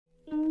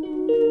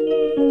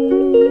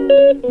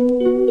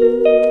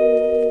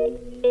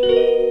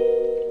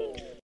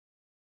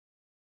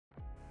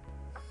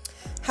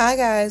Hi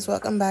guys,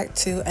 welcome back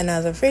to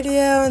another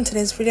video. In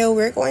today's video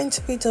we're going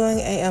to be doing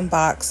a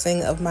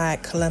unboxing of my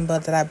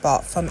kalimba that I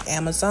bought from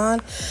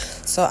Amazon.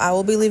 So I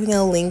will be leaving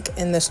a link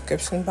in the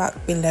description box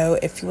below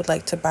if you would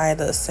like to buy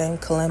the same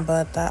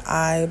kalimba that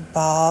I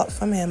bought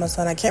from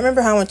Amazon. I can't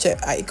remember how much it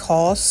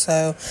cost,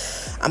 so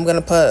I'm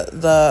gonna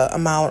put the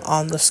amount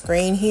on the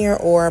screen here,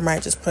 or I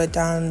might just put it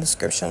down in the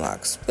description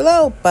box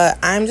below. But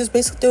I'm just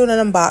basically doing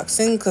an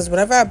unboxing because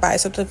whenever I buy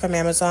something from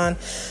Amazon,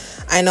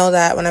 I know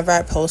that whenever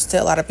I post it,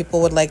 a lot of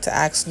people would like to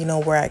ask,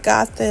 where I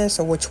got this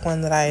or which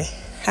one that I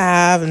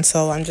have. And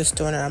so I'm just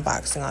doing an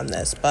unboxing on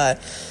this.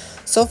 But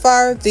so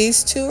far,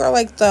 these two are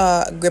like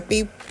the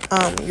grippy,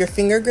 your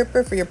finger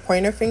gripper for your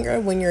pointer finger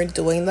when you're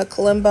doing the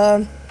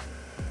kalimba.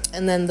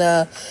 And then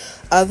the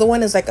other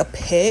one is like a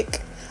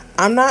pick.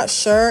 I'm not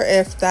sure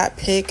if that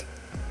pick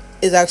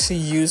is actually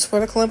used for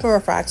the kalimba or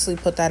if I actually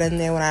put that in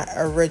there when I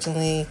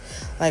originally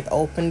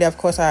opened it. Of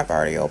course, I've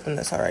already opened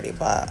this already,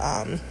 but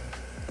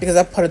because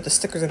I put the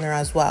stickers in there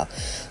as well.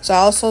 So I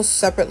also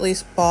separately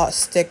bought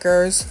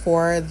stickers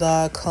for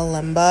the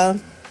kalimba,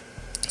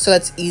 so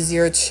that's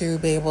easier to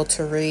be able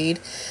to read.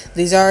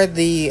 These are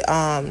the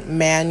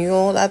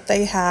manual that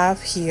they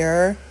have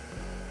here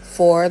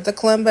for the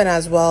kalimba, and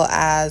as well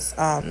as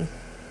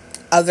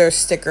other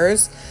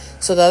stickers.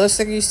 So the other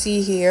sticker you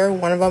see here,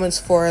 one of them is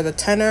for the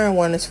tenor and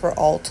one is for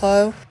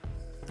alto,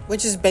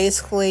 which is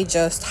basically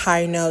just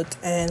high note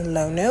and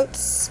low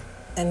notes.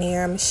 And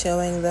here I'm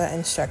showing the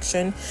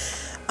instruction.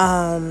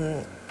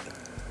 A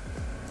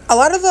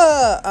lot of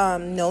the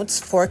notes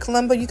for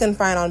kalimba you can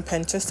find on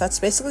Pinterest. That's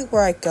basically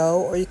where I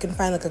go, or you can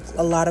find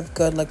a lot of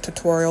good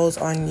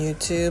tutorials on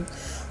YouTube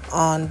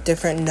on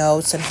different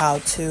notes and how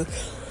to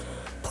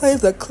play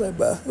the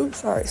kalimba. Oops,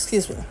 sorry,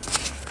 excuse me.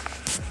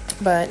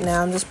 But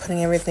now I'm just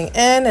putting everything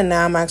in, and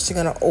now I'm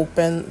actually going to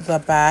open the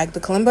bag.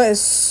 The kalimba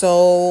is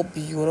so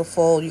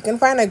beautiful. You can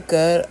find a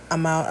good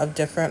amount of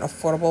different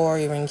affordable or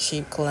even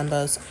cheap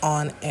kalimbas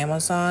on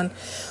Amazon.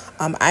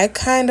 I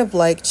kind of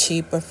like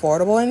cheap,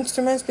 affordable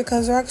instruments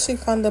because they're actually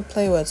fun to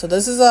play with. So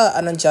this is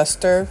an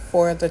adjuster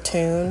for the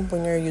tune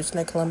when you're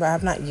using a kalimba. I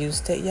have not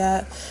used it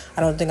yet.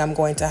 I don't think I'm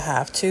going to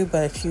have to,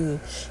 but if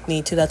you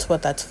need to, that's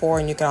what that's for.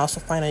 And you can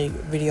also find a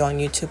video on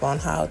YouTube on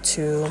how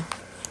to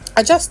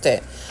adjust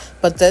it.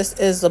 But this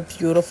is a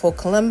beautiful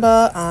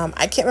kalimba.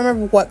 I can't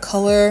remember what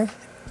color,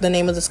 the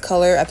name of this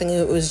color. I think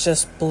it was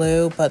just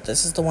blue, but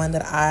this is the one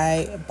that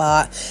I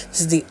bought.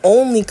 This is the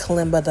only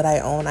kalimba that I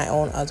own. I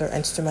own other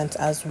instruments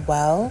as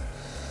well,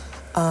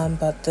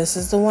 but this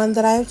is the one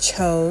that I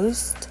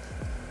chose.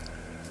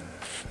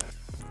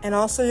 And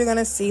also you're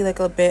gonna see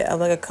a bit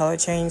of a color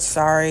change.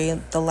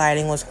 Sorry, the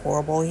lighting was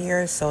horrible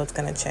here, so it's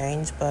gonna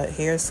change. But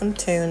here's some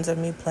tunes of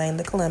me playing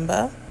the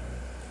kalimba.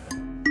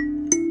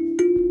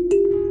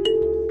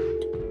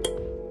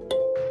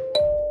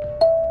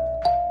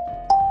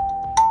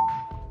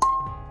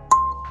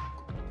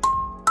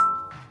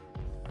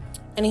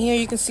 And here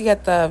you can see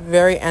at the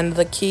very end of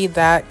the key,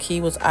 that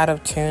key was out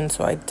of tune,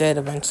 so I did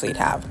eventually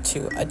have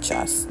to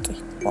adjust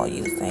while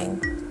using.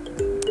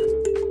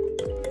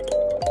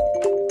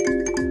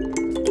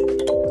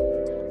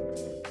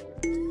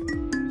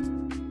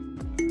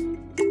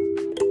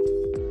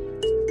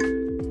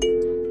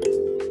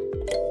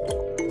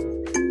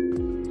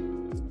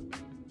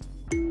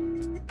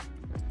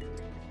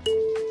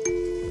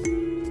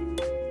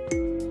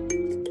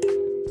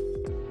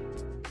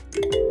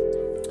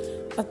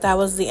 But that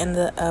was the end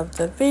of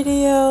the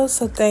video,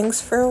 so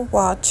thanks for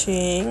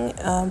watching.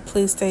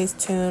 Please stay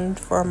tuned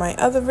for my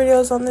other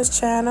videos on this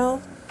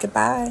channel.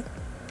 Goodbye.